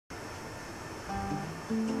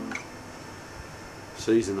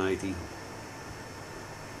Season 80.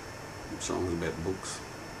 Songs about books.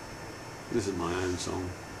 This is my own song.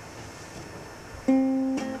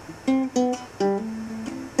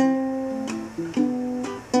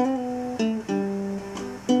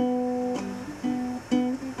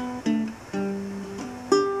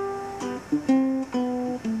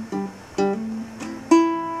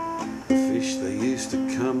 The fish, they used to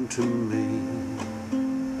come to me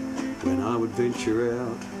when I would venture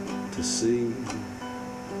out to sea.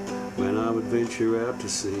 When I would venture out to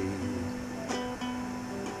sea,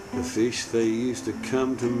 the fish, they used to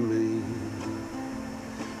come to me.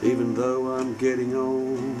 Even though I'm getting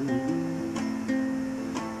old,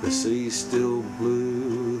 the sea's still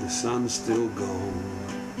blue, the sun's still gold.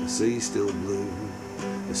 The sea's still blue,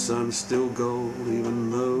 the sun's still gold. Even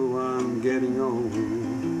though I'm getting old,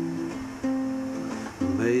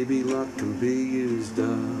 maybe luck can be used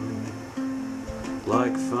up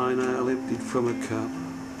like fine ale emptied from a cup.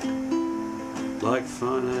 Like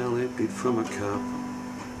fine ale emptied from a cup,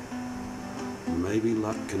 maybe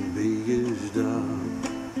luck can be used up.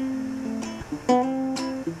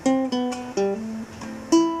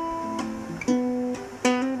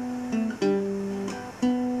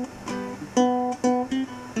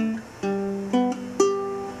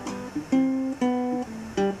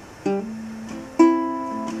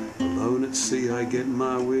 Alone at sea I get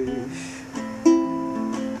my wish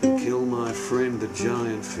and kill my friend the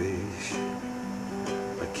giant fish.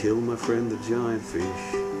 Kill my friend the giant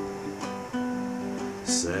fish.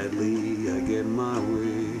 Sadly I get my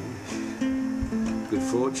wish. Good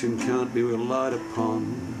fortune can't be relied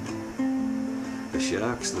upon. The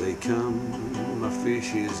sharks they come, my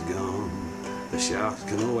fish is gone. The sharks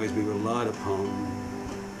can always be relied upon.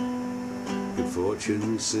 Good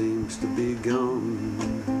fortune seems to be gone.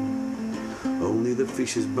 Only the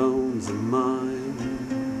fish's bones are mine.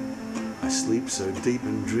 I sleep so deep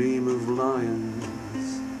and dream of lions.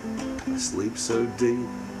 I sleep so deep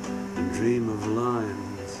and dream of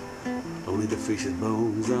lions. Only the fish's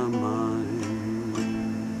bones are mine.